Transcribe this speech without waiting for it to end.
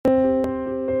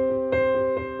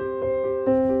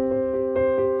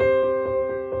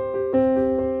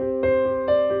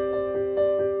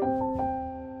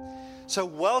So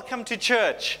welcome to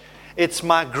church. It's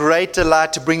my great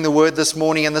delight to bring the word this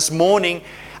morning. And this morning,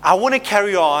 I want to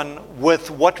carry on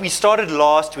with what we started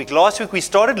last week. Last week, we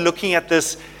started looking at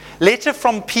this letter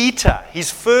from Peter, his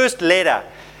first letter.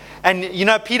 And you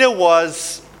know, Peter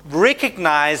was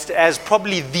recognized as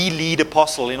probably the lead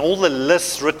apostle. In all the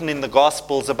lists written in the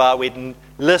Gospels about where it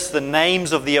lists the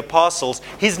names of the apostles,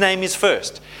 his name is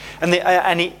first. And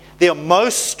there are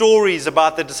most stories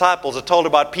about the disciples are told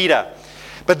about Peter.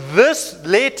 But this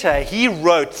letter he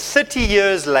wrote 30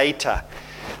 years later.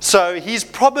 So he's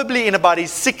probably in about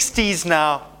his 60s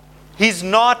now. He's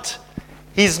not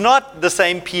the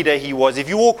same Peter he was. If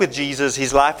you walk with Jesus,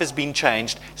 his life has been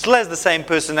changed. Still has the same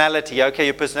personality. Okay,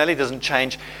 your personality doesn't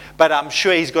change, but I'm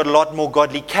sure he's got a lot more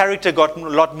godly character, got a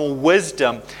lot more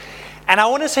wisdom. And I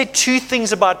want to say two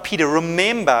things about Peter.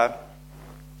 Remember,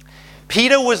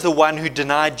 Peter was the one who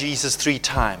denied Jesus 3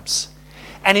 times.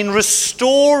 And in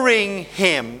restoring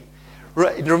him,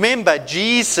 remember,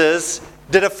 Jesus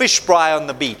did a fish fry on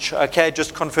the beach. Okay,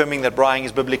 just confirming that frying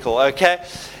is biblical. Okay,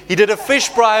 he did a fish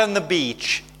fry on the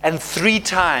beach, and 3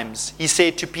 times he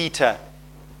said to Peter,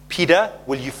 "Peter,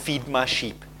 will you feed my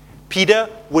sheep? Peter,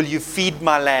 will you feed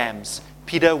my lambs?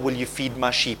 Peter, will you feed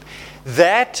my sheep?"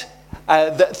 That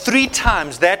 3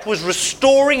 times, that was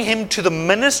restoring him to the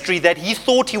ministry that he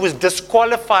thought he was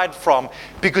disqualified from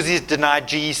because he denied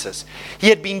Jesus. He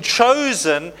had been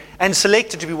chosen and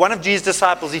selected to be one of Jesus'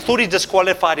 disciples. He thought he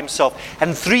disqualified himself.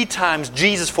 And 3 times,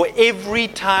 Jesus, for every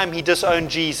time he disowned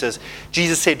Jesus,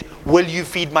 Jesus said, "Will you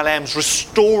feed my lambs?"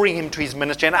 restoring him to his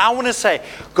ministry. And I want to say,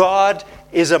 God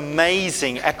is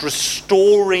amazing at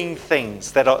restoring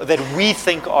things that we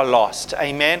think are lost.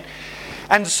 Amen.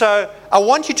 And so I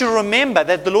want you to remember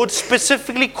that the Lord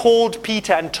specifically called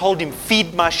Peter and told him,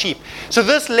 "Feed my sheep." So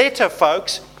this letter,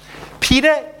 folks,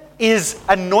 Peter is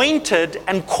anointed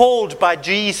and called by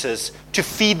Jesus to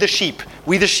feed the sheep.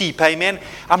 We the sheep, amen.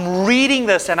 I'm reading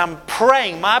this and I'm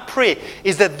praying. My prayer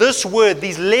is that this word,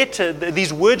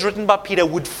 these words written by Peter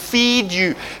would feed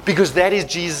you, because that is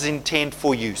Jesus' intent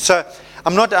for you. So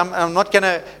I'm not going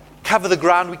to cover the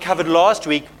ground we covered last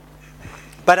week.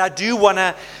 But I do want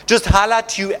to just highlight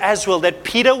to you as well that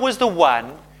Peter was the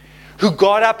one who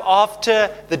got up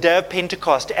after the day of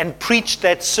Pentecost and preached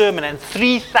that sermon, and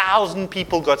 3,000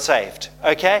 people got saved.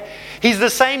 Okay? He's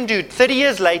the same dude 30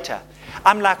 years later.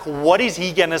 I'm like, what is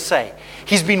he going to say?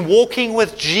 He's been walking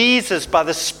with Jesus by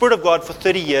the Spirit of God for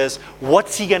 30 years.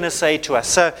 What's he going to say to us?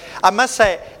 So I must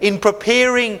say, in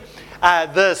preparing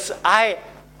this,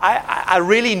 I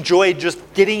really enjoyed just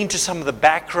getting into some of the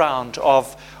background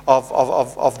of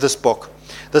this book,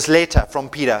 this letter from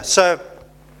Peter. So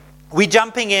we're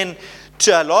jumping in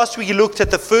to last week. We looked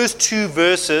at the first 2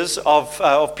 verses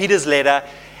of Peter's letter,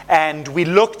 and we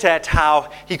looked at how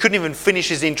he couldn't even finish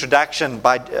his introduction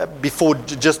before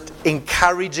just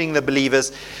encouraging the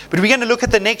believers. But we're going to look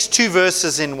at the next 2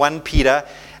 verses in 1 Peter,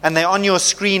 and they're on your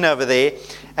screen over there,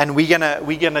 and we're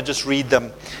gonna just read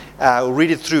them. We'll read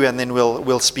it through and then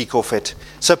we'll speak off it.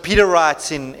 So Peter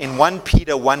writes in 1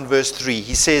 Peter 1 verse 3,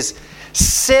 he says,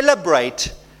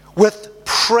 "Celebrate with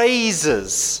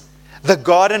praises the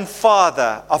God and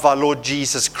Father of our Lord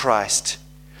Jesus Christ,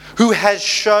 who has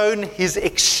shown his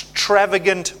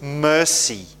extravagant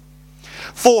mercy.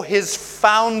 For his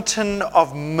fountain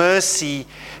of mercy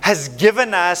has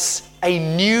given us a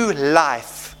new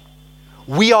life.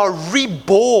 We are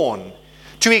reborn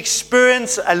to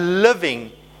experience a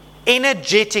living,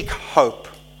 energetic hope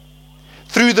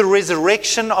through the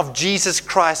resurrection of Jesus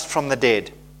Christ from the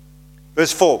dead."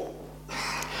 Verse 4.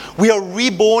 "We are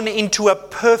reborn into a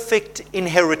perfect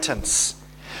inheritance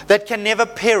that can never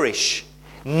perish,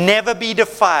 never be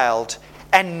defiled,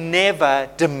 and never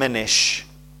diminish.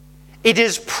 It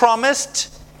is promised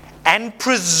and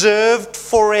preserved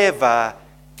forever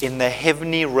in the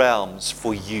heavenly realms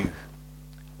for you."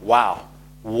 Wow,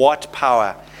 what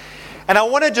power. And I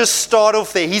want to just start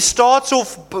off there. He starts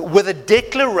off with a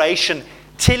declaration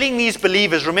telling these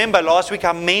believers. Remember, last week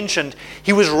I mentioned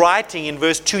he was writing in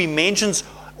verse 2. He mentions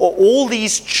all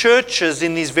these churches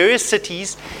in these various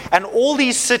cities. And all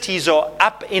these cities are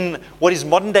up in what is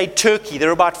modern day Turkey. There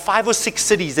are about 5 or 6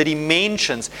 cities that he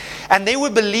mentions. And they were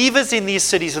believers in these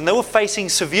cities. And they were facing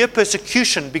severe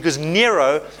persecution because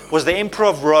Nero was the emperor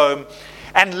of Rome.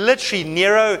 And literally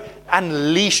Nero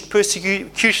unleashed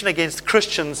persecution against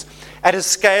Christians at a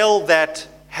scale that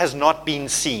has not been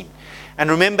seen. And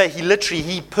remember,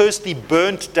 he personally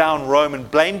burnt down Rome and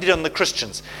blamed it on the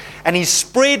Christians. And he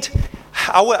spread,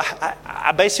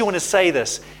 I basically want to say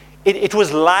this, it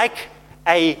was like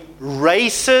a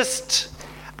racist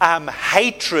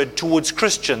hatred towards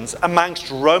Christians amongst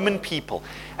Roman people.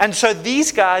 And so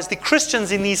these guys, the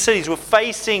Christians in these cities, were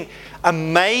facing a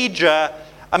major,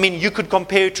 you could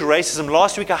compare it to racism.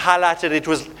 Last week I highlighted it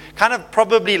was kind of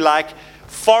probably like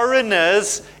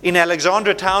foreigners in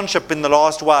Alexandra Township in the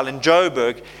last while in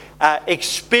Joburg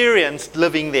experienced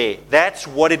living there. That's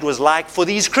what it was like for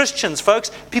these Christians, folks.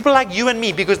 People like you and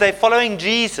me, because they're following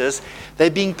Jesus,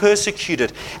 they're being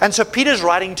persecuted. And so Peter's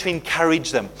writing to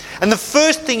encourage them. And the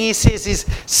first thing he says is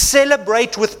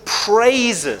celebrate with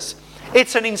praises.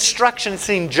 It's an instruction, it's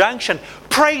an injunction.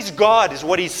 Praise God is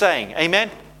what he's saying.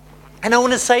 Amen? And I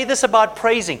want to say this about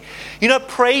praising.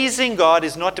 Praising God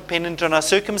is not dependent on our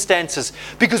circumstances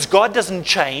because God doesn't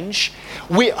change.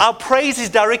 Our praise is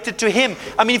directed to Him.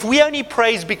 If we only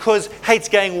praise because, hey, it's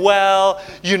going well,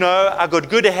 I got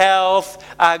good health,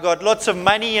 I got lots of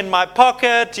money in my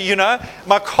pocket,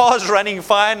 my car's running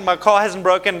fine, my car hasn't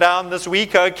broken down this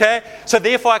week, okay? So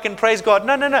therefore I can praise God.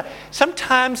 No.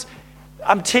 Sometimes,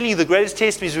 I'm telling you, the greatest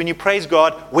testimony is when you praise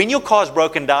God, when your car's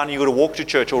broken down and you've got to walk to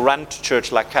church or run to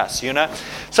church like us,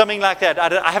 something like that.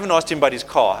 I haven't asked him about his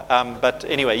car, but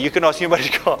anyway, you can ask him about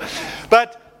his car.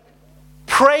 But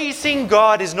praising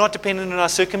God is not dependent on our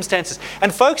circumstances.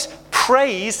 And folks,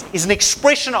 praise is an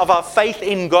expression of our faith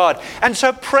in God. And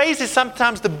so praise is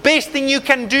sometimes the best thing you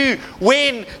can do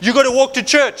when you've got to walk to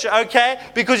church, okay,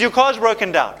 because your car's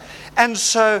broken down. And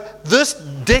so this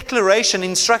declaration,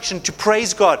 instruction to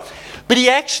praise God. But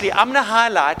I'm going to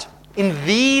highlight in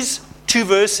these 2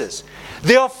 verses,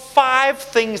 there are 5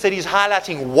 things that he's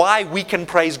highlighting why we can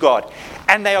praise God.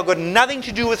 And they have got nothing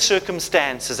to do with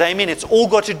circumstances. Amen. It's all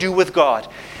got to do with God.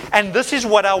 And this is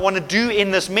what I want to do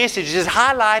in this message, is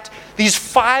highlight these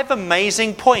 5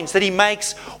 amazing points that he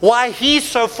makes why he's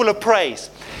so full of praise.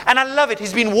 And I love it.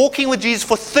 He's been walking with Jesus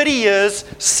for 30 years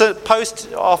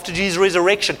after Jesus'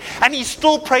 resurrection. And he's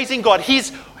still praising God.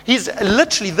 He's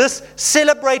literally this,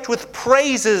 celebrate with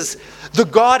praises the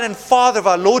God and Father of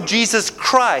our Lord Jesus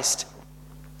Christ.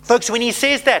 Folks, when he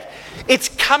says that, it's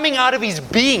coming out of his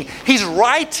being. He's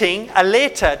writing a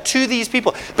letter to these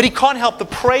people, but he can't help. The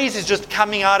praise is just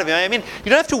coming out of him. You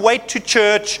don't have to wait to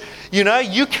church. You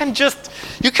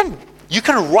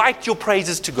can write your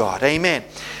praises to God. Amen.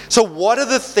 So what are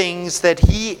the things that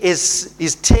he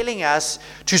is telling us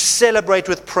to celebrate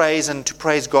with praise and to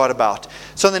praise God about?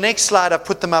 So on the next slide, I've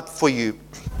put them up for you.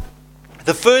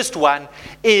 The first one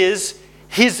is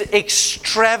his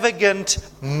extravagant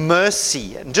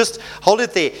mercy. And just hold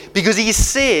it there, because he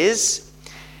says,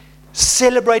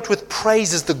 celebrate with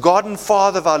praises the God and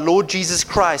Father of our Lord Jesus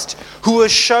Christ, who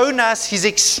has shown us his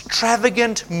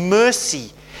extravagant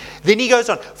mercy. Then he goes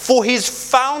on, for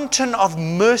his fountain of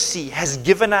mercy has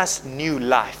given us new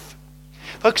life.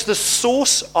 Folks, the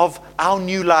source of our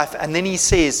new life, and then he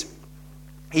says,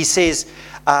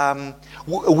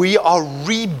 we are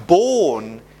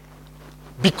reborn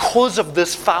because of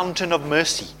this fountain of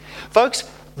mercy. Folks,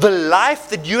 the life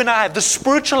that you and I have, the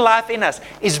spiritual life in us,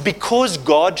 is because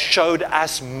God showed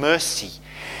us mercy.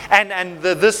 And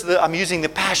I'm using the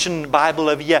Passion Bible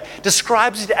over here,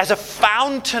 describes it as a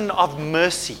fountain of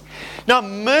mercy. Now,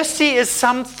 mercy is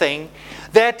something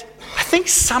that I think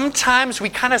sometimes we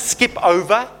kind of skip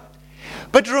over.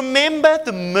 But remember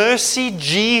the mercy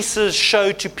Jesus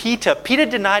showed to Peter. Peter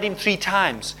denied him 3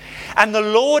 times. And the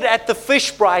Lord at the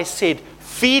fish braai said,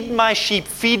 feed my sheep,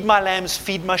 feed my lambs,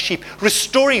 feed my sheep.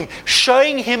 Restoring him,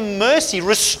 showing him mercy,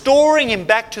 restoring him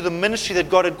back to the ministry that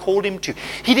God had called him to.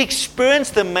 He'd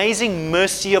experienced the amazing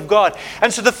mercy of God.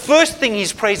 And so the first thing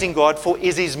he's praising God for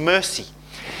is his mercy.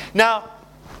 Now,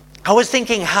 I was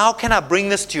thinking, how can I bring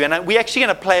this to you? And we're actually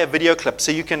going to play a video clip,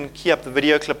 so you can key up the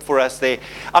video clip for us there.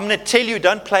 I'm going to tell you,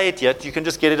 don't play it yet. You can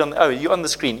just get it on. You're on the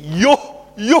screen. Yo,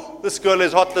 this girl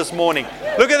is hot this morning.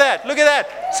 Look at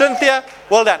that. Cynthia,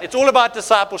 well done. It's all about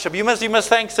discipleship. You must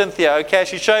thank Cynthia, okay?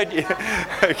 She showed you.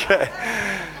 Okay.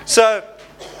 So,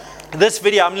 this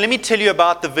video, let me tell you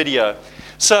about the video.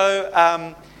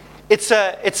 So, it's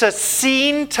a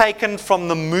scene taken from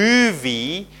the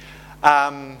movie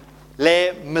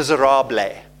Les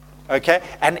Miserables. Okay?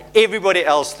 And everybody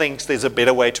else thinks there's a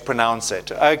better way to pronounce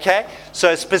it. Okay?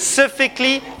 So,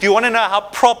 specifically, if you want to know how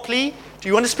properly, do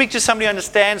you want to speak to somebody who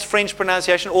understands French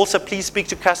pronunciation? Also, please speak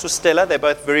to Cass or Stella. They're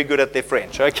both very good at their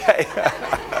French. Okay?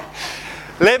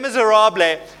 Les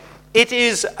Miserables, it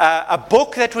is a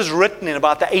book that was written in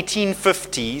about the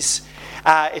 1850s.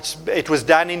 It was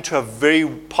done into a very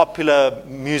popular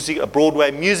a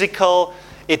Broadway musical.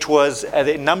 It was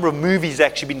a number of movies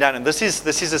actually been done. And this is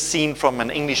a scene from an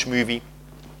English movie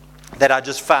that I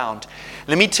just found.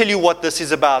 Let me tell you what this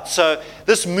is about. So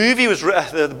this movie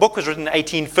the book was written in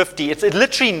 1850. It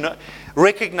literally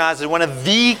recognized as one of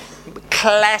the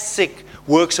classic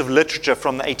works of literature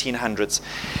from the 1800s.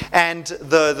 And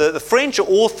the French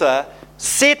author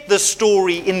set the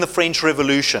story in the French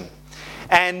Revolution.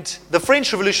 And the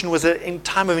French Revolution was a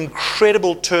time of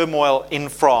incredible turmoil in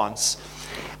France.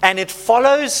 And it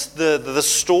follows the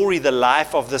story, the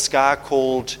life of this guy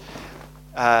called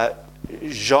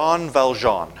Jean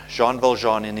Valjean. Jean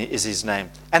Valjean is his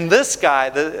name. And this guy,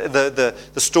 the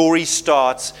story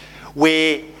starts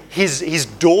where his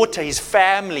daughter, his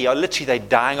family are literally, they're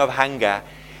dying of hunger.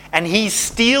 And he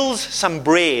steals some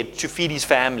bread to feed his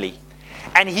family.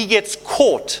 And he gets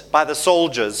caught by the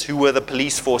soldiers who were the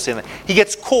police force in there. He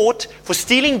gets caught for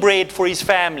stealing bread for his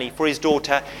family, for his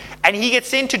daughter. And he gets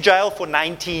sent to jail for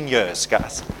 19 years,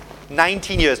 guys.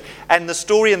 19 years. And the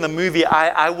story in the movie,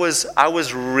 I was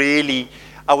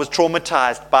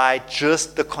traumatized by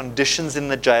just the conditions in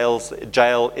the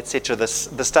jail, etc. The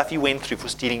stuff he went through for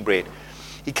stealing bread.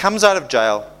 He comes out of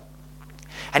jail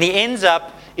and he ends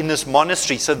up in this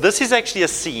monastery. So this is actually a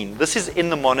scene. This is in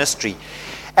the monastery.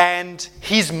 And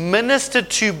he's ministered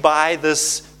to by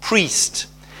this priest.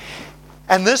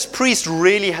 And this priest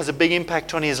really has a big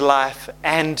impact on his life.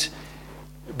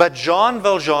 But Jean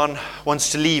Valjean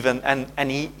wants to leave,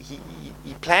 and he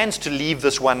plans to leave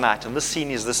this one night. And this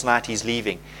scene is this night he's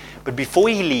leaving. But before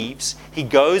he leaves, he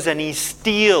goes and he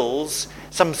steals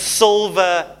some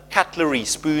silver cutlery,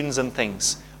 spoons and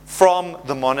things, from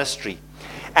the monastery.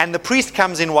 And the priest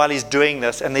comes in while he's doing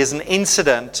this, and there's an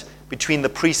incident between the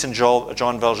priest and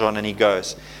Jean Valjean, and he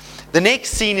goes. The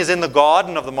next scene is in the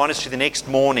garden of the monastery the next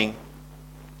morning.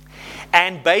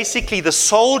 And basically the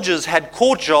soldiers had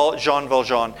caught Jean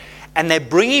Valjean, and they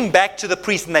bring him back to the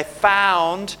priest, and they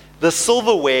found the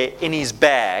silverware in his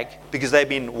bag because they've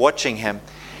been watching him.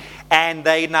 And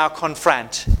they now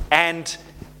confront. And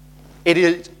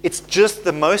it's just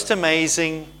the most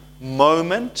amazing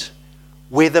moment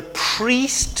where the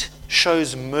priest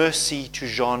shows mercy to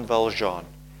Jean Valjean.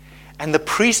 And the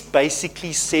priest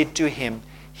basically said to him,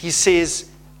 he says,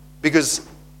 because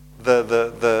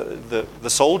the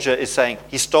soldier is saying,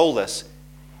 he stole this.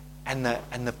 And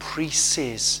the priest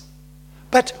says,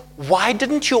 but why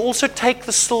didn't you also take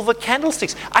the silver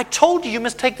candlesticks? I told you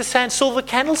must take the silver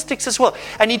candlesticks as well.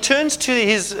 And he turns to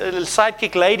his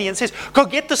sidekick lady and says, go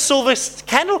get the silver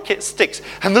candlesticks.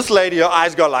 And this lady, her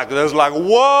eyes go like this, like,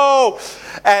 whoa.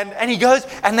 And he goes,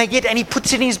 and he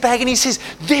puts it in his bag, and he says,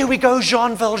 there we go,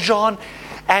 Jean Valjean.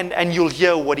 And you'll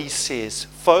hear what he says.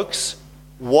 Folks,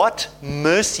 what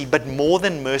mercy, but more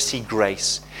than mercy,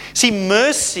 grace. See,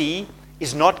 mercy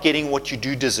is not getting what you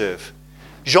do deserve.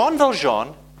 Jean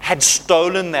Valjean had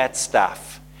stolen that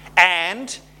stuff,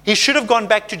 and he should have gone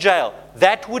back to jail.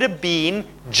 That would have been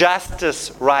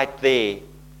justice right there.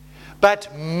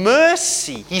 But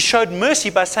mercy, he showed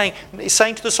mercy by saying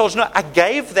to the soldier, no, I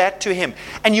gave that to him.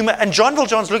 And Jean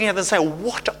Valjean's looking at them and saying,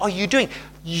 what are you doing?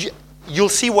 You'll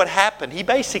see what happened. He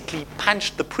basically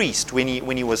punched the priest when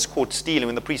he was caught stealing,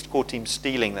 when the priest caught him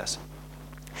stealing this.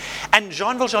 And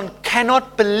Jean Valjean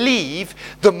cannot believe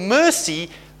the mercy,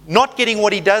 not getting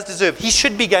what he does deserve. He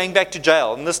should be going back to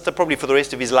jail, and this is probably for the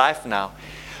rest of his life now.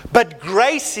 But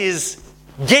grace is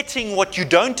getting what you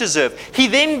don't deserve. He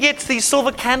then gets these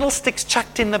silver candlesticks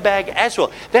chucked in the bag as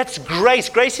well. That's grace.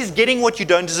 Grace is getting what you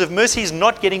don't deserve. Mercy is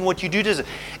not getting what you do deserve.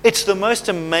 It's the most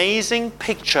amazing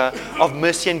picture of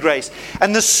mercy and grace.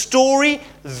 And the story,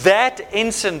 that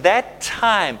instant, that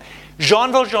time,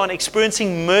 Jean Valjean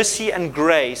experiencing mercy and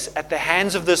grace at the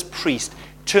hands of this priest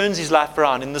turns his life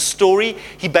around. In the story,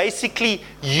 he basically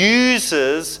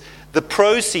uses the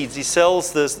proceeds. He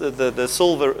sells the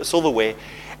silverware,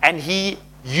 and he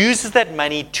uses that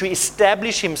money to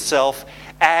establish himself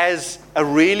as a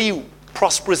really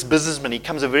prosperous businessman. He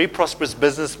becomes a very prosperous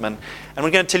businessman. And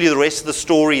we're going to tell you the rest of the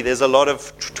story. There's a lot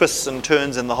of twists and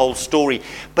turns in the whole story.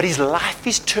 But his life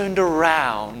is turned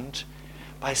around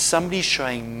by somebody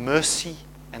showing mercy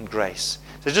and grace.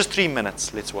 So just 3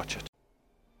 minutes. Let's watch it.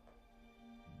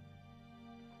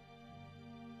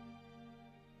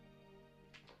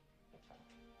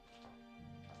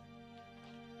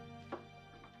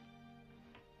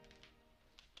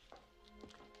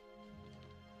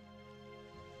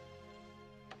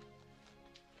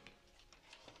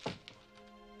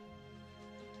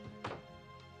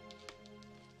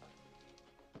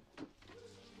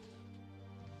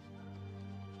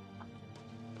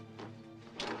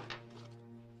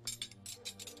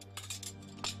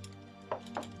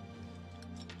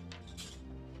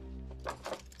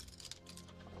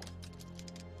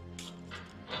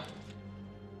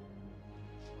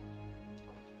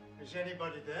 Is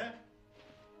anybody there?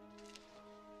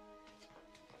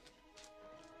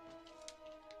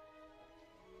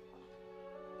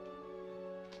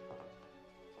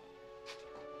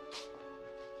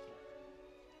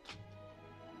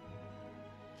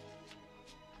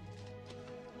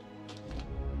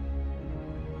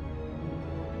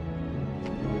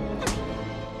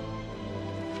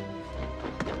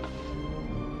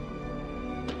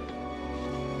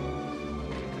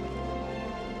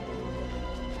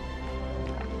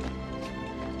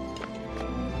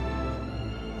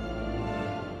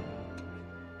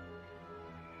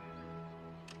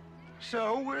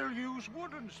 so, we'll use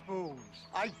wooden spoons.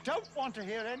 I don't want to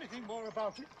hear anything more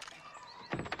about it.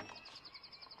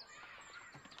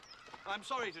 I'm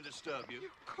sorry to disturb you, You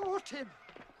caught him.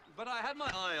 but I had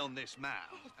my eye on this man.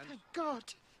 And Thank God.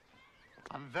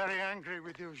 I'm very angry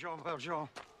with you, Jean Valjean.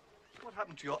 what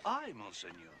happened to your eye,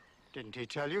 Monseigneur? Didn't he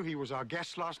tell you he was our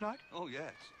guest last night? Oh,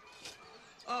 yes.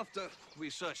 After we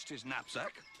searched his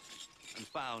knapsack and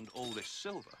found all this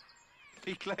silver,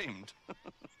 he claimed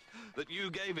that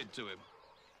you gave it to him.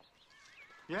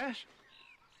 Yes.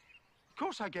 Of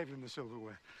course I gave him the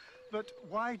silverware. But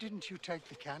why didn't you take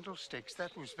the candlesticks?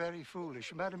 That was very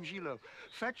foolish. Madame Gillot,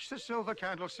 fetch the silver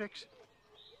candlesticks.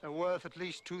 They're worth at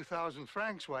least 2,000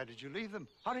 francs. Why did you leave them?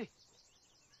 Hurry.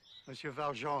 Monsieur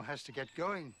Valjean has to get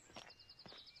going.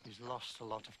 He's lost a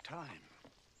lot of time.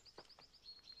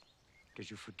 Did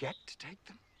you forget to take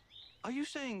them? Are you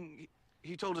saying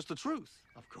he told us the truth?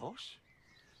 Of course.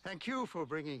 Thank you for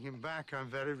bringing him back. I'm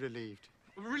very relieved.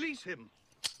 Release him.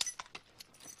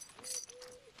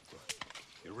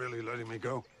 You're really letting me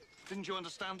go? Didn't you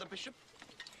understand the bishop?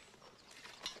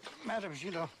 Madame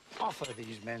Gillot, offer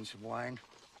these men some wine.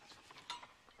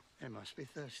 They must be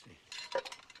thirsty.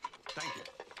 Thank you.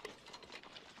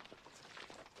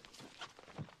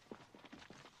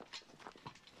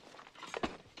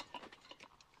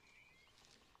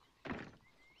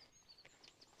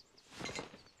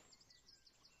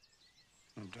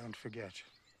 And don't forget.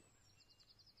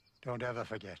 Don't ever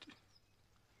forget.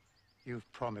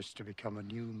 You've promised to become a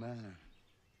new man.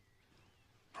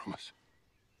 Promise.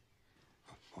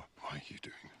 Why are you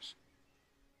doing this?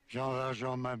 Jean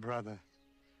Valjean, my brother,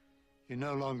 you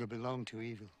no longer belong to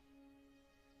evil.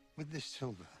 With this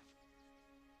silver,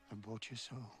 I've bought your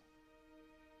soul.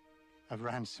 I've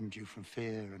ransomed you from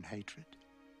fear and hatred.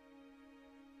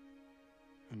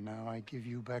 And now I give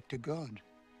you back to God.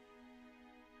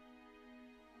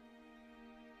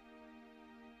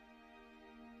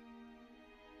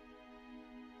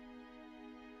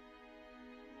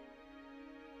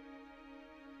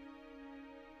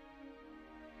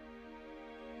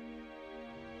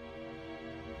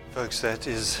 Folks, that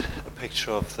is a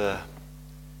picture of the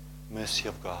mercy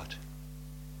of God.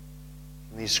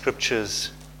 In these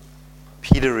scriptures,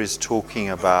 Peter is talking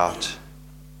about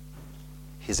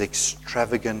his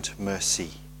extravagant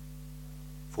mercy.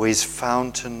 For his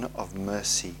fountain of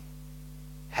mercy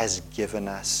has given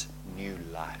us new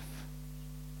life.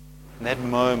 In that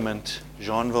moment,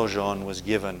 Jean Valjean was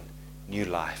given new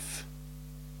life.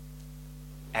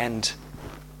 And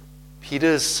Peter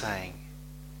is saying,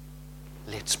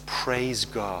 let's praise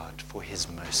God for his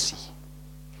mercy.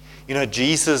 You know,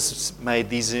 Jesus made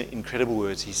these incredible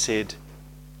words. He said,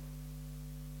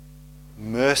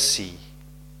 mercy,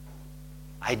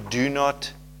 I do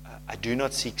not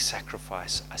seek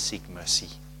sacrifice, I seek mercy.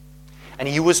 And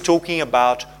he was talking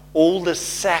about all the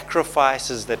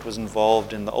sacrifices that was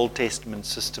involved in the Old Testament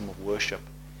system of worship.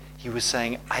 He was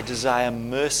saying, I desire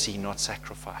mercy, not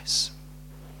sacrifice.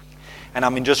 And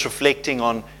I'm just reflecting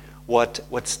on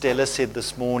what Stella said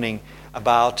this morning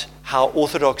about how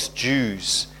Orthodox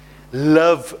Jews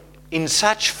live in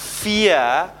such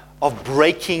fear of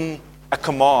breaking a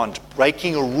command,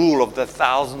 breaking a rule of the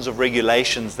thousands of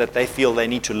regulations that they feel they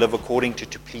need to live according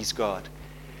to please God.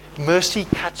 Mercy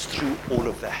cuts through all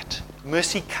of that.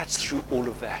 Mercy cuts through all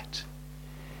of that.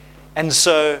 And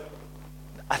so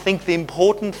I think the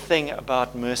important thing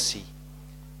about mercy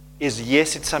is,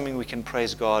 yes, it's something we can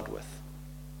praise God with,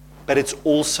 but it's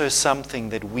also something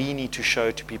that we need to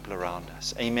show to people around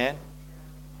us. Amen?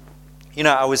 You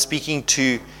know, I was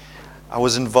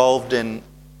involved in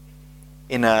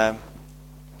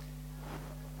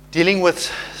dealing with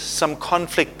some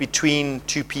conflict between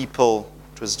two people.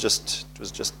 It was just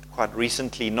quite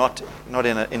recently, not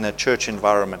in a church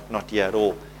environment, not here at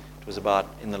all. It was about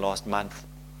in the last month.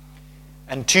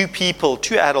 And two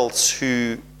adults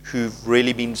who've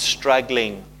really been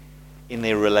struggling in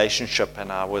their relationship,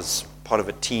 and I was part of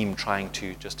a team trying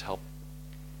to just help.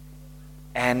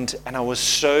 And I was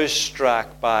so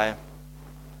struck by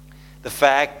the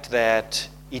fact that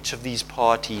each of these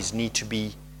parties need to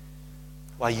be,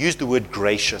 well, I used the word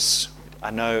gracious.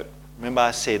 Remember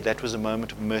I said that was a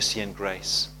moment of mercy and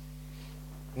grace.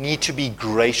 Need to be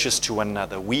gracious to one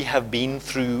another. We have been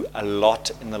through a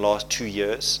lot in the last 2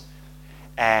 years,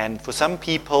 and for some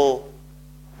people,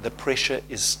 the pressure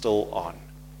is still on.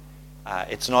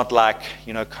 It's not like,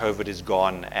 COVID is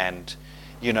gone and,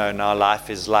 now life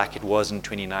is like it was in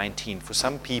 2019. For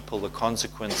some people, the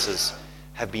consequences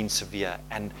have been severe.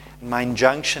 And my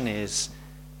injunction is,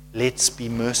 let's be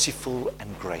merciful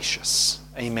and gracious.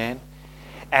 Amen?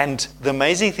 And the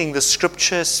amazing thing, the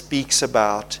scripture speaks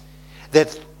about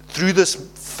that through this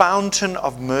fountain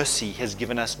of mercy, has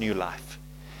given us new life.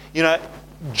 You know,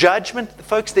 judgment,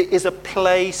 folks, there is a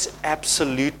place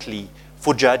absolutely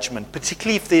for judgment,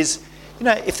 particularly if there's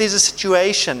a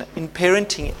situation in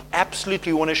parenting,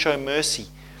 absolutely want to show mercy.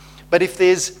 But if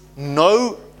there's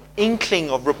no inkling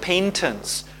of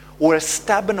repentance or a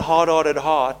stubborn, hard-hearted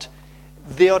heart,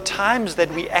 there are times that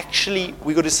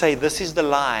we got to say, this is the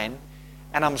line,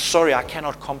 and I'm sorry, I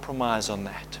cannot compromise on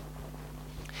that.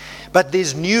 But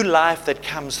there's new life that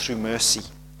comes through mercy.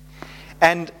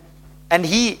 And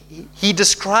he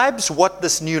describes what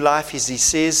this new life is. He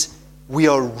says, we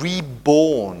are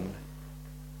reborn.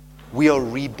 We are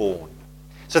reborn.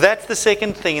 So that's the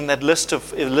second thing in that list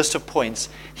of points.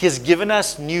 He has given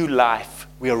us new life.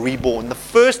 We are reborn. The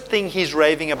first thing he's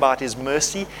raving about is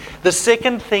mercy. The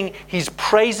second thing he's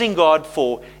praising God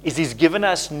for is he's given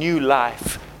us new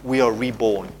life. We are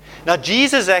reborn. Now,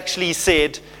 Jesus actually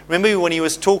said, remember when he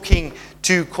was talking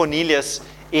to Cornelius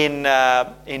in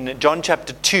John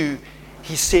chapter 2,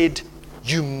 he said,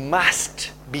 you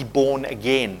must be born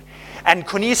again. And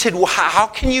Cornelius said, well, how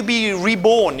can you be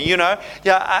reborn? You know,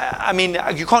 I mean,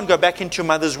 you can't go back into your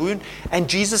mother's womb. And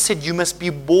Jesus said, you must be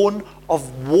born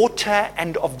of water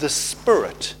and of the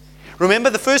Spirit. Remember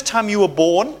the first time you were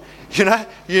born? You know,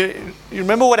 you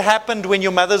remember what happened when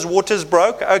your mother's waters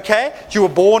broke? Okay. You were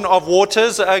born of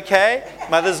waters. Okay.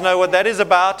 Mothers know what that is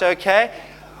about. Okay.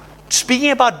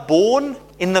 Speaking about born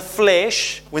in the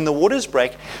flesh when the waters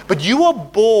break, but you are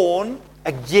born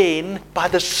again by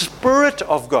the Spirit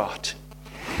of God.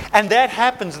 And that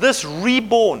happens, this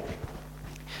reborn.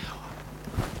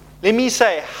 Let me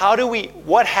say,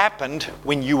 what happened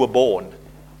when you were born?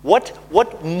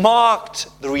 What marked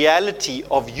the reality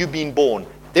of you being born?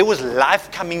 There was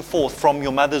life coming forth from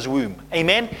your mother's womb.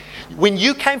 Amen? When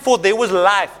you came forth, there was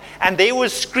life. And they were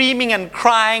screaming and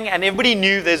crying, and everybody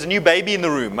knew there's a new baby in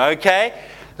the room. Okay?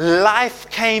 Life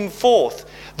came forth.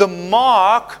 The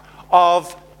mark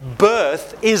of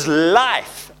birth is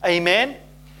life. Amen?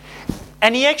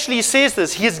 And he actually says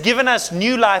this. He has given us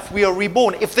new life. We are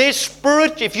reborn. If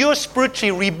you're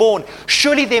spiritually reborn,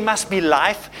 surely there must be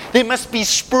life. There must be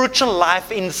spiritual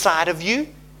life inside of you.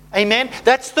 Amen?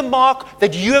 That's the mark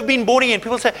that you have been born again.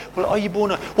 People say, well, are you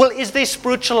born? Well, is there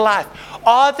spiritual life?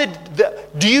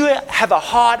 Do you have a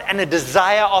heart and a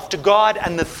desire after God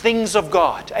and the things of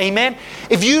God? Amen?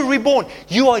 If you're reborn,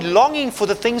 you are longing for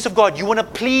the things of God. You want to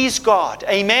please God.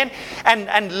 Amen?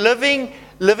 And living,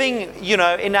 you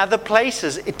know, in other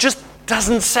places, it just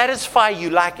doesn't satisfy you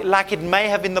like it may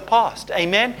have in the past.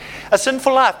 Amen? A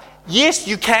sinful life. Yes,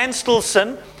 you can still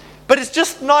sin, but it's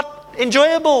just not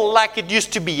enjoyable like it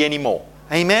used to be anymore.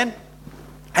 Amen?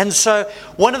 And so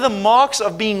one of the marks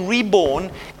of being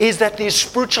reborn is that there's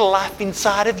spiritual life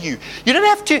inside of you. You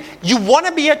want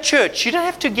to be at church. You don't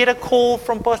have to get a call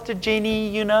from Pastor Jenny,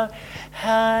 you know,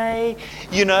 hi,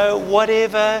 you know,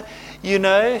 whatever, you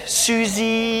know,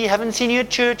 Susie, haven't seen you at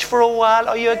church for a while.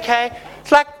 Are you okay?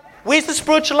 It's like, where's the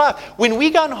spiritual life? When we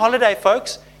go on holiday,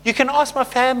 folks, you can ask my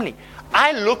family.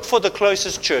 I look for the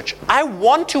closest church. I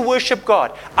want to worship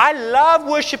God. I love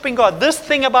worshiping God. This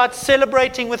thing about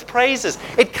celebrating with praises,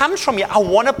 it comes from me. I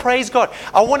want to praise God.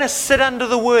 I want to sit under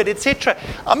the word, etc.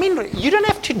 I mean, you don't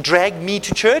have to drag me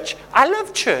to church. I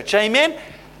love church. Amen?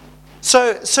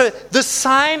 So the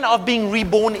sign of being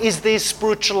reborn is their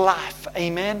spiritual life.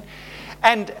 Amen?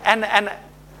 And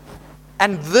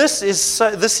this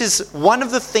is one of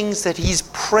the things that he's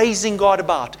praising God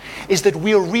about, is that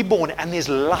we are reborn and there's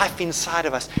life inside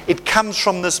of us. It comes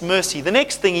from this mercy. The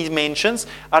next thing he mentions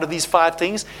out of these 5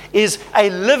 things is a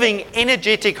living,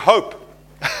 energetic hope.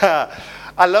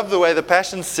 I love the way the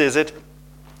Passion says it.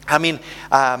 I mean,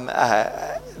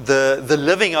 the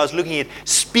living I was looking at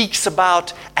speaks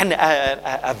about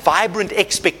a vibrant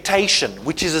expectation,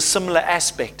 which is a similar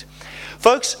aspect.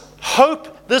 Folks,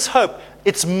 this hope,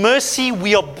 it's mercy.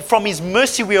 From his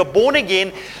mercy, we are born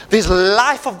again. There's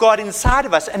life of God inside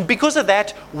of us. And because of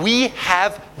that, we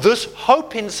have this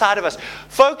hope inside of us.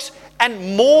 Folks,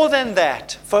 and more than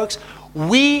that, folks,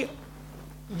 why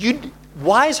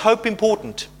is hope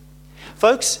important?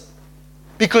 Folks,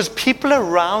 because people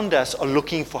around us are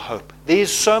looking for hope.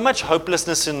 There's so much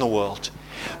hopelessness in the world.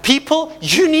 People,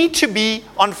 you need to be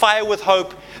on fire with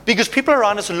hope, because people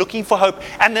around us are looking for hope,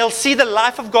 and they'll see the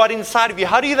life of God inside of you.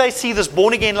 How do they see this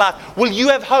born again life? Well, you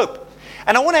have hope.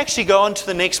 And I want to actually go on to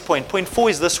the next point. Point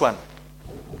 4 is this one.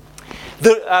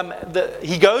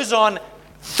 He goes on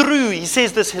through, he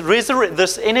says this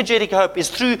energetic hope is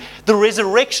through the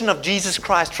resurrection of Jesus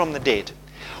Christ from the dead.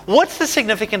 What's the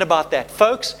significant about that?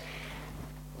 Folks,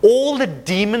 all the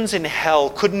demons in hell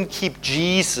couldn't keep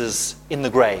Jesus in the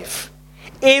grave.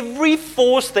 every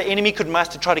force the enemy could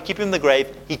muster to try to keep him in the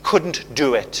grave, he couldn't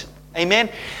do it. Amen?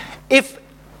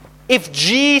 If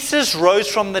Jesus rose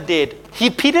from the dead,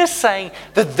 Peter's saying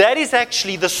that is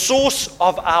actually the source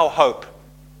of our hope.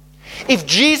 If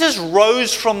Jesus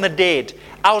rose from the dead,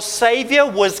 our Savior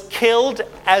was killed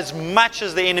as much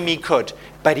as the enemy could,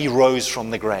 but he rose from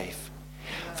the grave.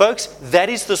 Folks, that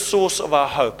is the source of our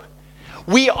hope.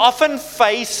 We often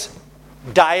face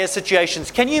dire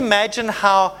situations. Can you imagine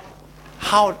how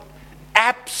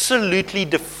absolutely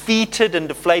defeated and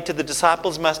deflated the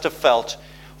disciples must have felt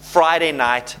Friday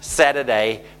night,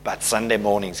 Saturday, but Sunday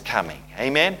morning's coming?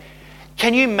 Amen?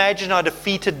 Can you imagine how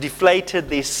defeated, deflated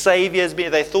their Savior's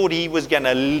been? They thought he was going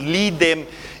to lead them,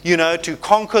 to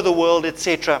conquer the world,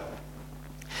 etc.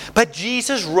 But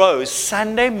Jesus rose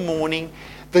Sunday morning.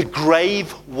 The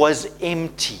grave was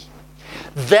empty.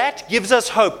 That gives us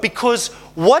hope, because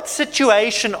what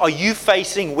situation are you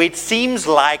facing where it seems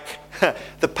like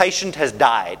the patient has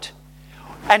died?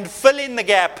 And fill in the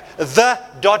gap, the ...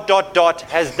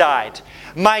 has died.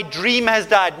 My dream has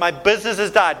died. My business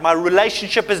has died. My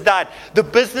relationship has died. The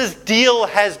business deal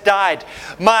has died.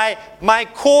 My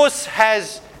course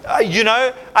has,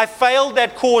 I failed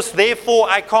that course, therefore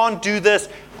I can't do this.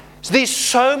 So there's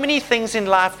so many things in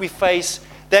life we face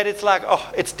that it's like,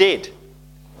 oh, it's dead.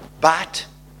 But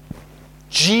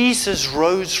Jesus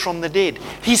rose from the dead.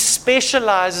 He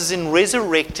specializes in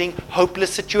resurrecting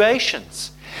hopeless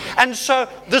situations. And so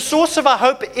the source of our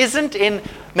hope isn't in,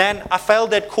 man, I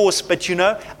failed that course, but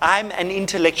I'm an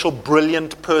intellectual,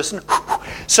 brilliant person,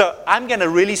 so I'm going to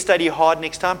really study hard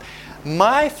next time.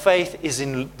 My faith is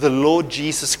in the Lord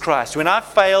Jesus Christ. When I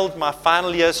failed my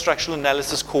final year structural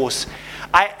analysis course,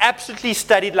 I absolutely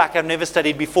studied like I've never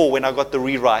studied before when I got the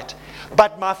rewrite.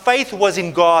 But my faith was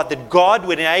in God, that God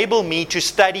would enable me to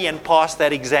study and pass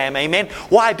that exam. Amen.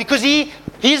 Why? Because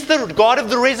He's the God of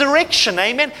the resurrection.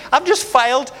 Amen. I've just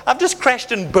failed. I've just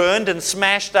crashed and burned and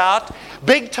smashed out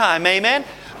big time. Amen.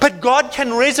 But God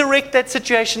can resurrect that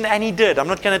situation, and He did. I'm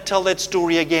not going to tell that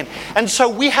story again. And so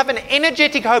we have an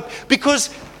energetic hope because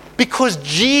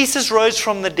Jesus rose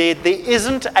from the dead. There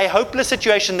isn't a hopeless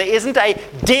situation. There isn't a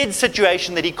dead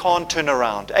situation that He can't turn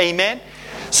around. Amen.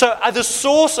 So the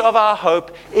source of our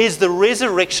hope is the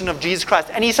resurrection of Jesus Christ.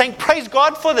 And He's saying, praise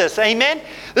God for this. Amen.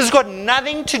 This has got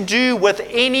nothing to do with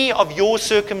any of your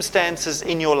circumstances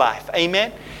in your life.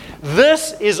 Amen.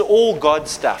 This is all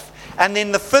God's stuff. And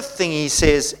then the fifth thing He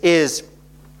says is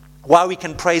why we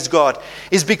can praise God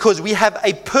is because we have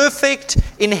a perfect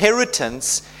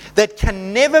inheritance that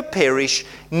can never perish,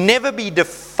 never be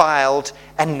defiled,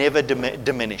 and never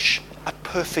diminish. A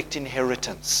perfect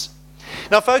inheritance.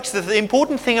 Now, folks, the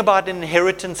important thing about an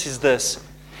inheritance is this.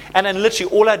 And literally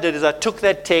all I did is I took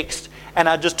that text and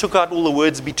I just took out all the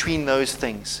words between those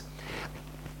things.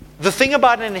 The thing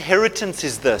about an inheritance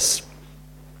is this.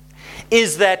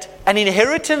 Is that an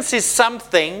inheritance is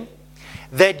something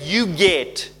that you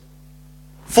get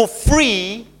for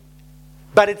free,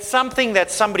 but it's something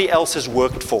that somebody else has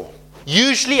worked for.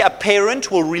 Usually a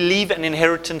parent will leave an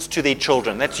inheritance to their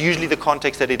children. That's usually the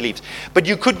context that it leaves. But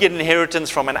you could get an inheritance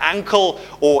from an uncle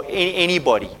or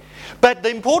anybody. But the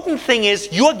important thing is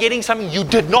you are getting something you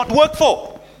did not work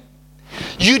for.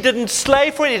 You didn't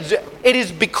slave for it. It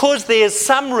is because there is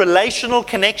some relational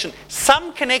connection,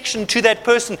 some connection to that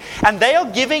person. And they are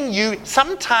giving you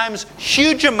sometimes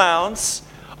huge amounts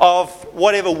of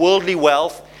whatever worldly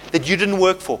wealth that you didn't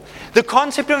work for. The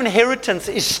concept of inheritance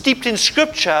is steeped in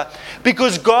Scripture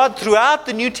because God, throughout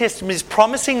the New Testament, is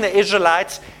promising the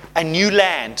Israelites a new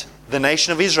land. The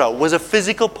nation of Israel was a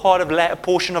physical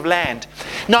portion of land.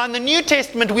 Now, in the New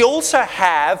Testament, we also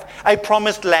have a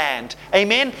promised land.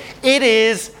 Amen? It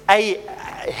is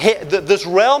this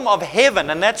realm of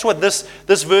heaven, and that's what this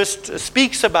verse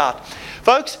speaks about.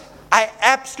 Folks, I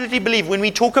absolutely believe when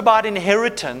we talk about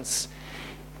inheritance,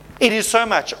 it is so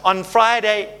much. On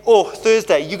Friday or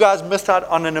Thursday, you guys missed out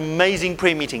on an amazing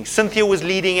prayer meeting. Cynthia was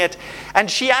leading it, and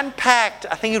she unpacked,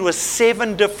 I think it was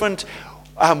 7 different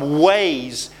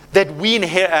ways that we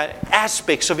inherit,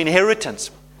 aspects of inheritance.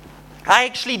 I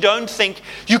actually don't think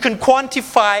you can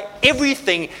quantify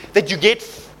everything that you get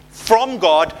from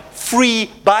God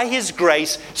free by His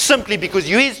grace simply because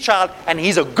you're His child and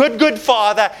He's a good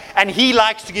father and He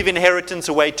likes to give inheritance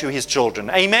away to His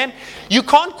children. Amen? You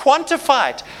can't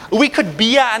quantify it. We could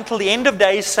be here until the end of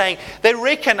days saying, they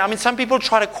reckon, some people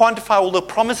try to quantify all the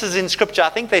promises in Scripture. I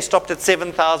think they stopped at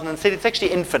 7,000 and said it's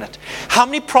actually infinite. How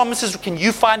many promises can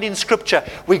you find in Scripture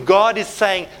where God is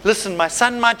saying, listen, my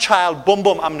son, my child, boom,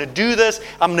 boom, I'm going to do this,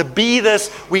 I'm going to be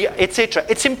this, etc.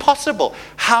 It's impossible.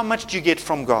 How much do you get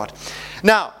from God?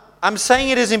 Now, I'm saying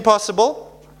it is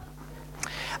impossible.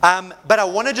 But I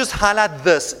want to just highlight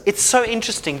this. It's so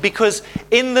interesting because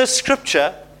in this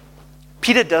scripture,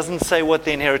 Peter doesn't say what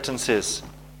the inheritance is.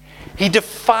 He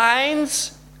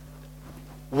defines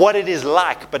what it is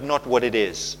like, but not what it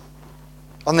is.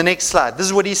 On the next slide, this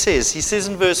is what he says. He says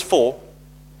in verse 4,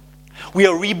 we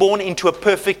are reborn into a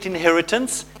perfect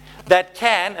inheritance that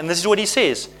can, and this is what he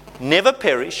says, never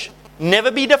perish,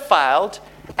 never be defiled,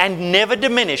 and never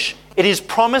diminish. It is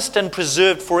promised and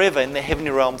preserved forever in the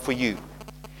heavenly realm for you.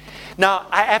 Now,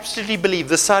 I absolutely believe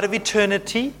this side of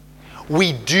eternity,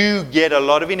 we do get a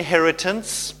lot of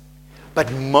inheritance,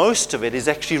 but most of it is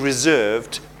actually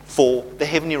reserved for the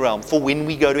heavenly realm, for when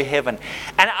we go to heaven.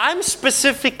 And I'm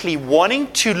specifically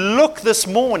wanting to look this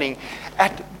morning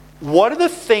at what are the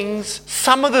things,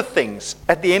 some of the things.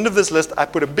 At the end of this list, I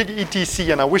put a big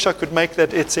ETC, and I wish I could make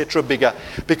that etc. bigger,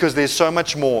 because there's so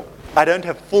much more. I don't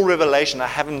have full revelation. I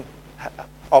haven't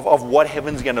of what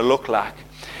heaven's going to look like.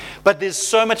 But there's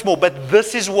so much more. But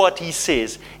this is what he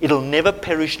says. It'll never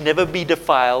perish, never be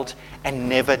defiled, and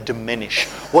never diminish.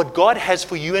 What God has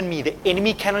for you and me, the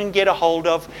enemy cannot get a hold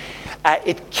of.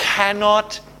 It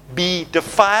cannot be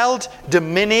defiled,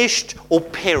 diminished, or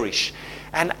perish.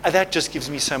 And that just gives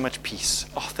me so much peace.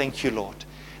 Oh, thank you, Lord,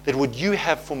 that what you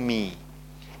have for me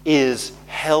is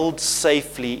held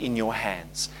safely in your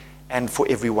hands, and for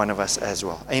every one of us as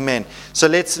well. Amen. So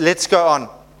let's go on.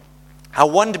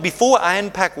 Before I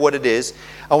unpack what it is,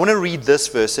 I want to read this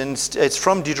verse, and it's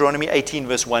from Deuteronomy 18,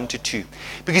 verse 1 to 2.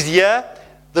 Because here,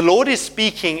 the Lord is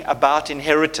speaking about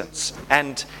inheritance,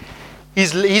 and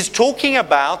He's talking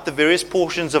about the various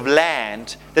portions of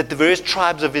land that the various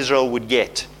tribes of Israel would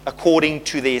get, according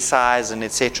to their size and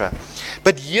etc.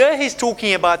 But here he's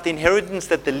talking about the inheritance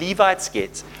that the Levites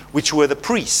get, which were the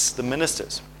priests, the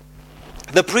ministers.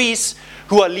 The priests,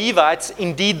 who are Levites,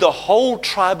 indeed the whole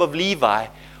tribe of Levi,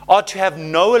 are to have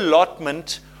no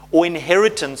allotment or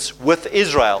inheritance with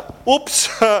Israel.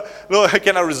 Oops, Lord,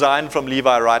 can I resign from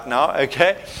Levi right now?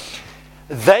 Okay.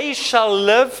 They shall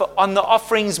live on the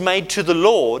offerings made to the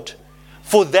Lord,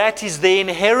 for that is their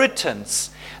inheritance.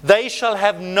 They shall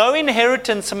have no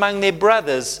inheritance among their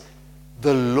brothers.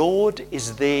 The Lord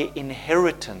is their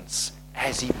inheritance,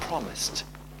 as He promised.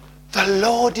 The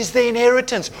Lord is their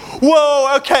inheritance.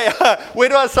 Whoa, okay, where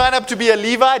do I sign up to be a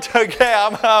Levite? Okay,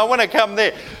 I want to come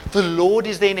there. The Lord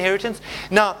is their inheritance.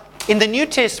 Now, in the New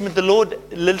Testament, the Lord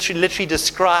literally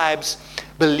describes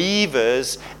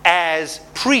believers as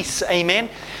priests. Amen.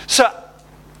 So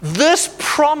this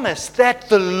promise that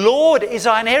the Lord is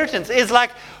our inheritance is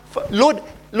like, Lord,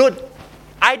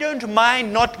 I don't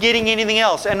mind not getting anything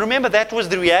else. And remember, that was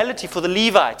the reality for the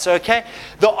Levites, okay?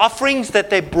 The offerings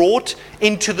that they brought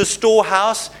into the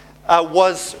storehouse,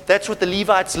 that's what the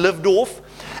Levites lived off.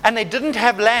 And they didn't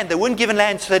have land. They weren't given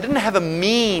land, so they didn't have a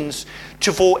means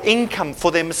for income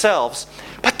for themselves.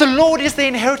 But the Lord is their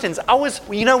inheritance.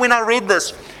 When I read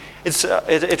this,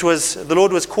 it was the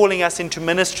Lord was calling us into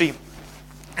ministry,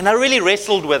 and I really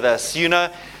wrestled with this.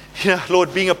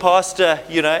 Lord, being a pastor,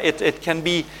 it can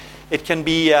be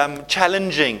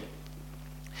challenging.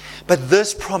 But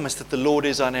this promise that the Lord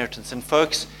is our inheritance, and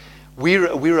folks,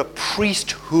 we're a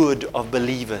priesthood of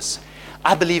believers.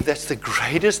 I believe that's the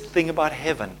greatest thing about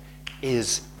heaven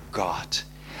is God.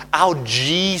 Our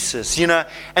Jesus,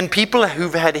 and people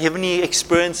who've had heavenly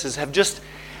experiences have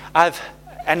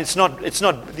it's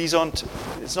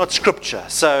not scripture.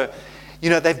 So,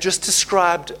 they've just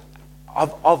described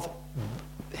of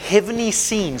heavenly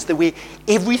scenes where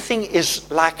everything is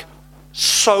like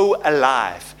so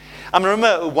alive. I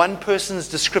remember one person's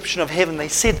description of heaven. They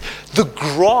said the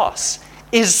grass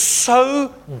is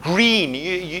so green.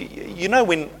 You know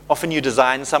when often you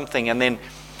design something and then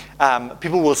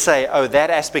people will say, oh, that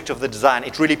aspect of the design,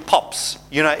 it really pops.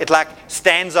 It like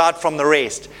stands out from the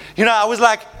rest. I was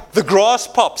like, the grass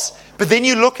pops. But then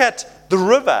you look at the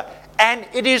river and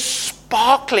it is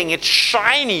sparkling, it's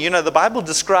shiny. The Bible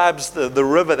describes the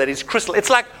river that is crystal. It's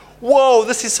like, whoa,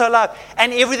 this is so alive.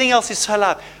 And everything else is so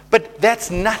alive. But that's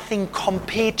nothing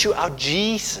compared to our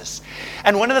Jesus.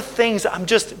 And one of the things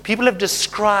people have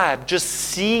described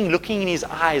just looking in His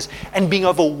eyes and being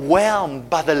overwhelmed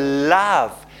by the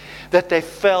love that they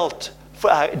felt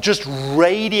just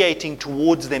radiating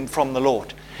towards them from the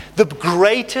Lord. The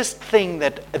greatest thing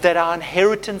that our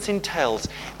inheritance entails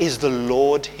is the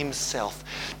Lord Himself.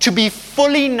 To be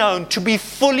fully known, to be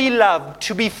fully loved,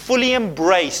 to be fully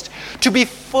embraced, to be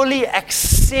fully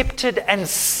accepted and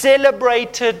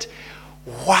celebrated.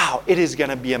 Wow, it is going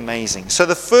to be amazing. So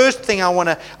the first thing I want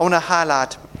to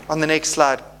highlight on the next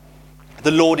slide,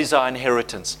 The Lord is our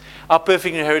inheritance, our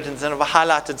perfect inheritance. And I've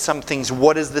highlighted some things.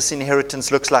 What does this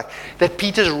inheritance look like? That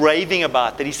Peter's raving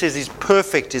about, that he says is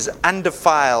perfect, is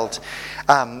undefiled,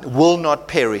 will not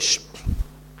perish.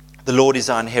 The Lord is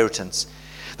our inheritance.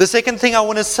 The second thing I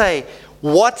want to say,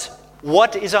 what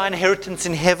is our inheritance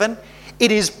in heaven?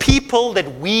 It is people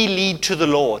that we lead to the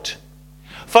Lord.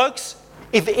 Folks,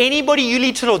 if anybody you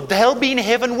lead to the Lord, they'll be in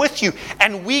heaven with you.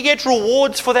 And we get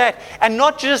rewards for that. And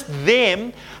not just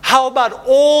them. How about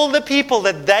all the people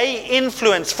that they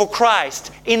influence for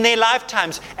Christ in their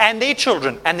lifetimes, and their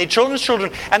children, and their children's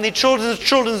children, and their children's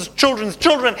children's children's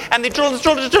children, and their children's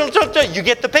children's children. You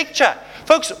get the picture.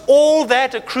 Folks, all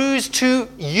that accrues to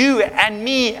you and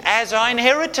me as our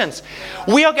inheritance.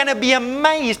 We are going to be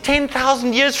amazed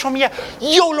 10,000 years from here.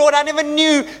 Yo, Lord, I never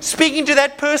knew. Speaking to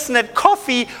that person at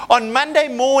coffee on Monday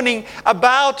morning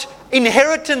about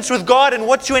inheritance with God and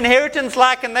what's your inheritance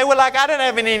like, and they were like, I don't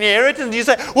have any inheritance. You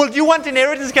say, well, do you want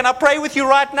inheritance? Can I pray with you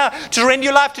right now to surrender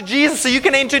your life to Jesus so you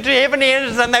can enter into heaven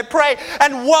inheritance? And they pray,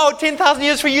 and wow, 10,000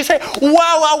 years for you say,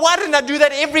 wow, why didn't I do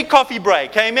that every coffee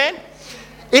break? Amen?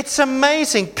 It's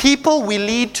amazing. People we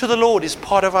lead to the Lord is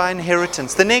part of our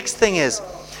inheritance. The next thing is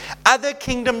other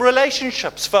kingdom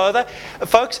relationships.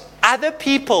 Folks, other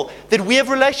people that we have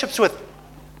relationships with.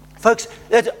 Folks,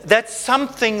 that's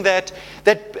something that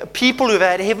people who've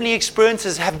had heavenly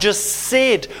experiences have just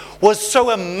said was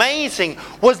so amazing,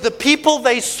 was the people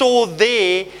they saw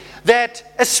there,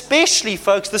 that especially,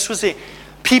 folks, this was it,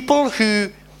 people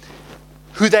who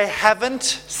they haven't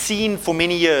seen for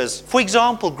many years. For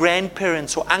example,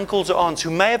 grandparents or uncles or aunts who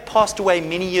may have passed away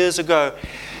many years ago.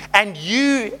 And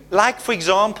you, like for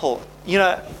example, you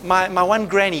know, my one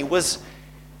granny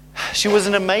she was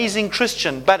an amazing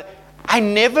Christian, but I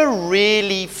never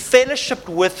really fellowshiped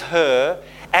with her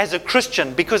as a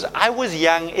Christian because I was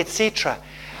young, etc.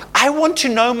 I want to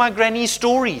know my granny's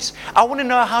stories. I want to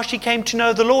know how she came to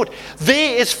know the Lord.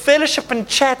 There is fellowship and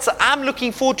chats I'm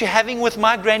looking forward to having with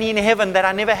my granny in heaven that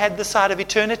I never had this side of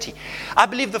eternity. I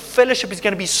believe the fellowship is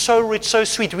going to be so rich, so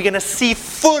sweet. We're going to see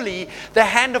fully the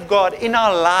hand of God in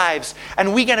our lives,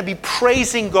 and we're going to be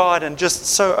praising God and just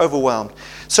so overwhelmed.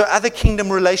 So other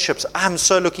kingdom relationships, I'm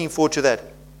so looking forward to that.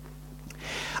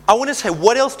 I want to say,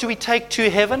 what else do we take to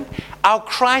heaven? Our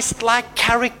Christ-like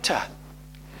character.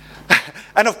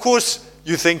 And of course,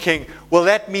 you're thinking, well,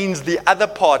 that means the other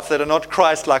parts that are not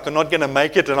Christ-like are not going to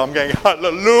make it. And I'm going,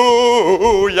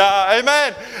 hallelujah,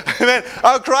 amen, amen.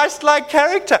 Our Christ-like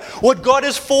character, what God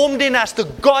has formed in us, the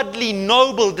godly,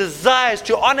 noble desires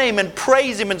to honor Him and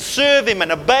praise Him and serve Him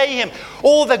and obey Him,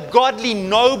 all the godly,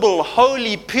 noble,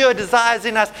 holy, pure desires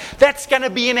in us, that's going to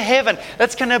be in heaven.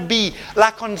 That's going to be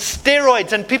like on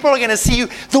steroids, and people are going to see you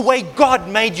the way God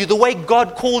made you, the way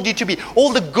God called you to be.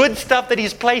 All the good stuff that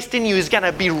He's placed in you is going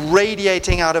to be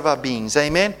radiating out of our beings.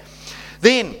 Amen?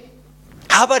 Then,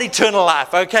 how about eternal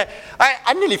life? Okay,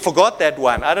 I nearly forgot that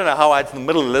one. I don't know how it's in the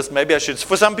middle of the list. Maybe I should.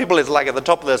 For some people, it's like at the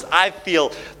top of the list. I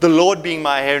feel the Lord being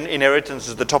my inheritance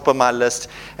is the top of my list.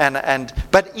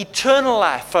 But eternal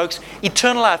life, folks,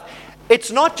 eternal life,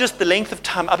 it's not just the length of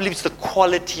time. I believe it's the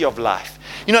quality of life.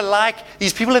 You know, like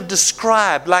these people have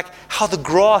described, like how the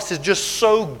grass is just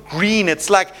so green.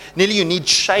 It's like nearly you need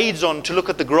shades on to look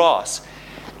at the grass.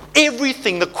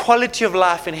 Everything, the quality of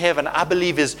life in heaven, I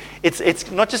believe it's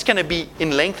not just going to be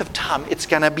in length of time, it's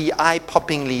going to be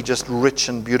eye-poppingly just rich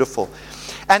and beautiful.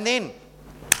 And then,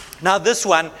 now this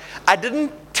one, I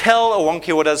didn't tell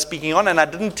Awonke what I was speaking on, and I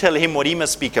didn't tell him what he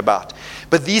must speak about.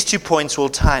 But these 2 points will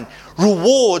tie in.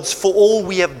 Rewards for all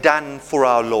we have done for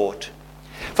our Lord.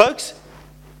 Folks,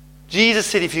 Jesus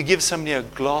said, if you give somebody a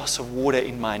glass of water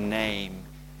in my name,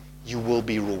 you will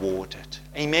be rewarded.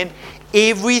 Amen.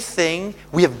 Everything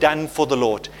we have done for the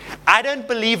Lord. I don't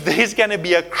believe there's going to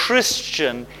be a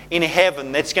Christian in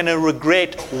heaven that's going to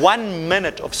regret 1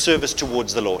 minute of service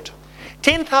towards the Lord.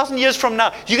 10,000 years from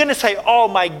now, you're going to say, oh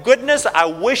my goodness, I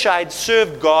wish I had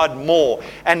served God more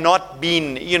and not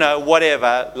been,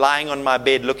 whatever, lying on my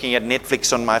bed looking at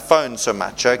Netflix on my phone so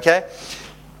much, okay?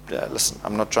 Listen,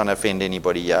 I'm not trying to offend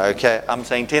anybody here, okay? I'm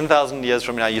saying 10,000 years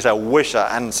from now, you say, I wish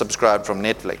I unsubscribed from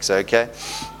Netflix, okay?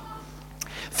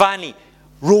 Finally,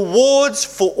 rewards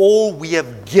for all we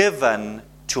have given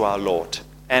to our Lord.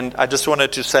 And I just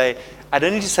wanted to say, I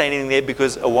don't need to say anything there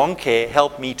because Awonke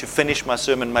helped me to finish my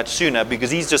sermon much sooner because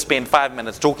he's just spent 5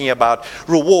 minutes talking about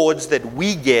rewards that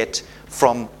we get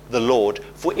from the Lord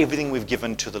for everything we've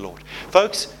given to the Lord.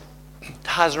 Folks,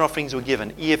 tithes and offerings were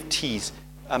given, EFTs,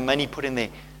 money put in there.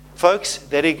 Folks,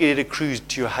 that it accrues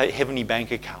to your heavenly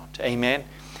bank account. Amen?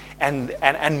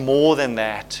 And more than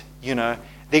that, there are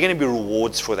going to be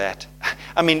rewards for that.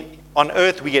 I mean, on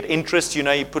earth we get interest, you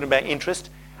put in back interest.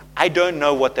 I don't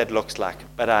know what that looks like,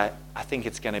 but I think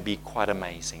it's going to be quite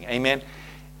amazing. Amen.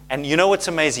 And you know what's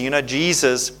amazing? You know,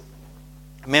 Jesus,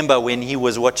 remember when he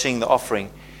was watching the offering,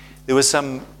 there was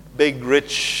some big,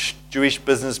 rich Jewish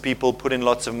business people put in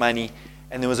lots of money,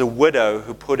 and there was a widow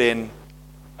who put in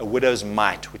a widow's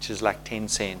mite, which is like 10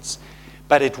 cents.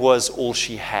 But it was all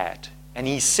she had. And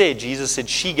Jesus said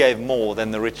she gave more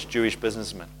than the rich Jewish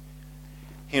businessman.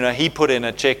 You know, he put in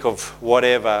a check of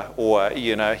whatever, or,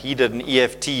 you know, he did an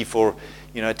EFT for,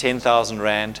 10,000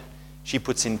 rand. She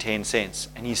puts in 10 cents.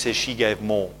 And he says she gave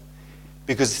more.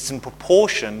 Because it's in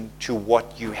proportion to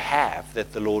what you have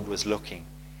that the Lord was looking.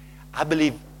 I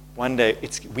believe one day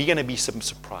we're going to be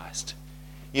surprised.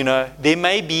 You know, there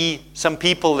may be some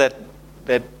people that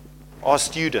are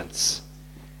students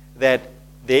that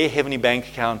their heavenly bank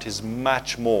account is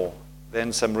much more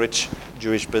than some rich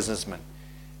Jewish businessman,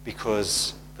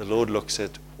 because the Lord looks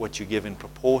at what you give in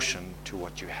proportion to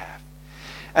what you have.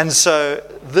 And so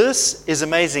this is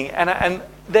amazing. And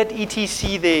that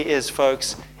ETC there is,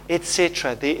 folks,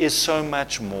 etc. There is so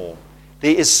much more.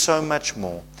 There is so much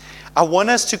more. I want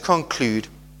us to conclude,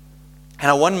 and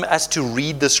I want us to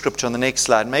read the scripture on the next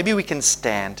slide. Maybe we can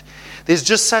stand. There's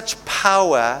just such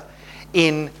power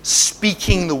in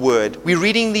speaking the word. We're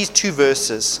reading these 2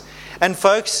 verses. And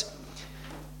folks,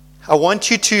 I want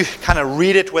you to kind of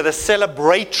read it with a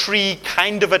celebratory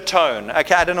kind of a tone.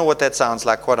 Okay, I don't know what that sounds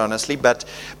like, quite honestly, but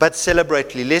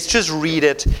celebratory. Let's just read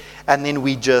it, and then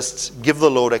we just give the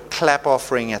Lord a clap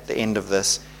offering at the end of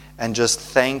this and just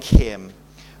thank Him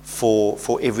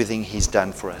for everything He's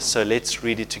done for us. So let's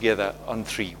read it together on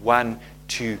 3. 1,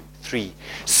 2, 3.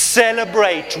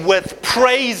 Celebrate with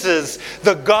praises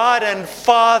the God and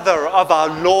Father of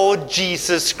our Lord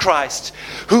Jesus Christ,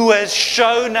 who has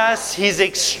shown us His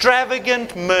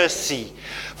extravagant mercy.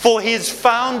 For His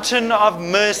fountain of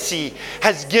mercy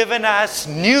has given us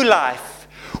new life.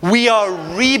 We are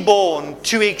reborn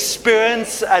to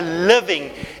experience a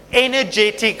living,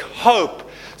 energetic hope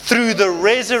through the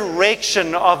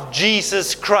resurrection of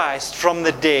Jesus Christ from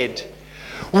the dead.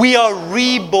 We are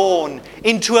reborn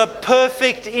into a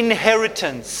perfect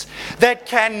inheritance that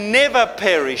can never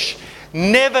perish,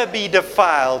 never be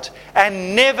defiled,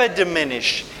 and never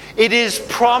diminish. It is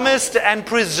promised and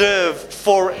preserved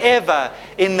forever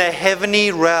in the heavenly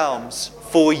realms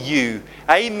for you.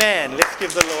 Amen. Let's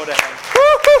give the Lord a hand.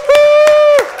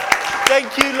 Woo-hoo-hoo!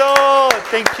 Thank you, Lord.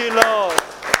 Thank you, Lord.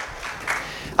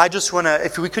 I just want to,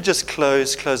 if we could just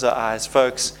close our eyes,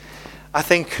 folks. I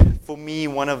think for me,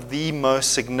 one of the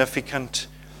most significant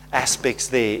aspects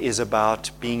there is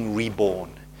about being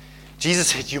reborn. Jesus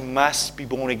said, you must be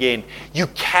born again. You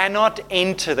cannot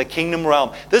enter the kingdom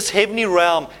realm. This heavenly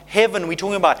realm, heaven we're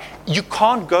talking about, you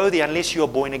can't go there unless you are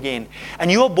born again.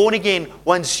 And you are born again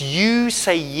once you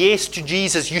say yes to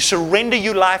Jesus. You surrender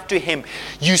your life to Him.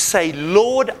 You say,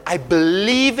 Lord, I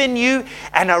believe in you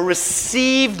and I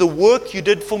receive the work you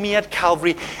did for me at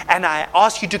Calvary. And I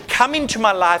ask you to come into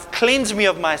my life, cleanse me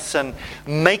of my sin,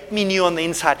 make me new on the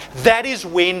inside. That is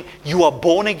when you are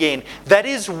born again. That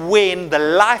is when the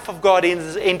life of God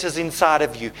enters inside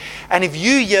of you. And if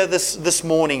you hear this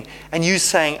morning and you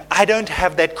saying, I don't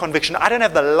have that conviction, I don't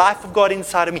have the life of God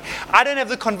inside of me, I don't have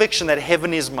the conviction that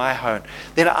heaven is my home,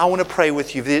 then I want to pray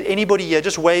with you. If there's anybody here,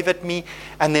 just wave at me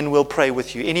and then we'll pray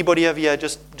with you. Anybody over here,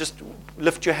 just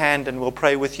lift your hand and we'll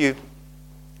pray with you.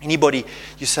 Anybody,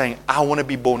 you're saying, I want to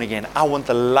be born again. I want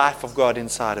the life of God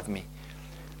inside of me.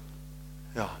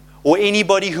 Yeah. Or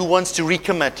anybody who wants to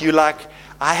recommit. You're like,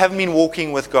 I haven't been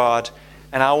walking with God,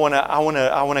 and I want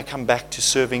to come back to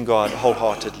serving God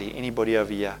wholeheartedly. Anybody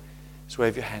over here? Just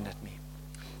wave your hand at me.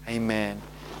 Amen.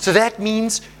 So that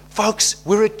means, folks,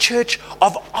 we're a church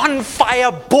of on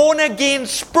fire, born again,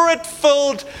 spirit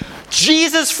filled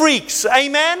Jesus freaks.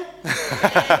 Amen.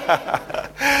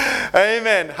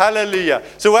 Amen. Hallelujah.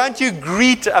 So why don't you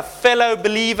greet a fellow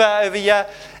believer over here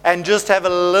and just have a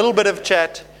little bit of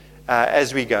chat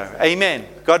as we go. Amen.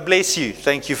 God bless you.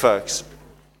 Thank you, folks.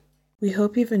 We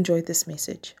hope you've enjoyed this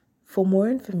message. For more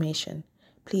information,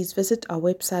 please visit our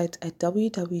website at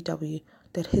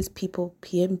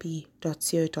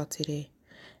www.hispeoplepmb.co.za.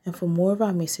 And for more of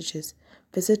our messages,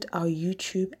 visit our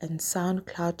YouTube and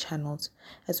SoundCloud channels,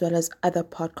 as well as other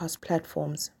podcast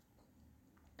platforms.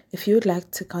 If you would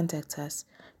like to contact us,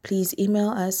 please email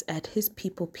us at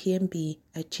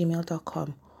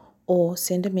hispeoplepmb@gmail.com or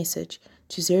send a message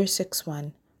to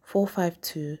 061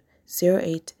 452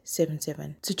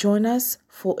 0877. To join us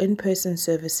for in-person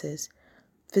services,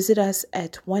 visit us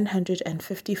at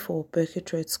 154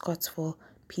 Burkett Road, Scottsville,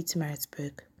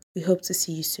 Pietermaritzburg. We hope to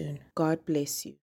see you soon. God bless you.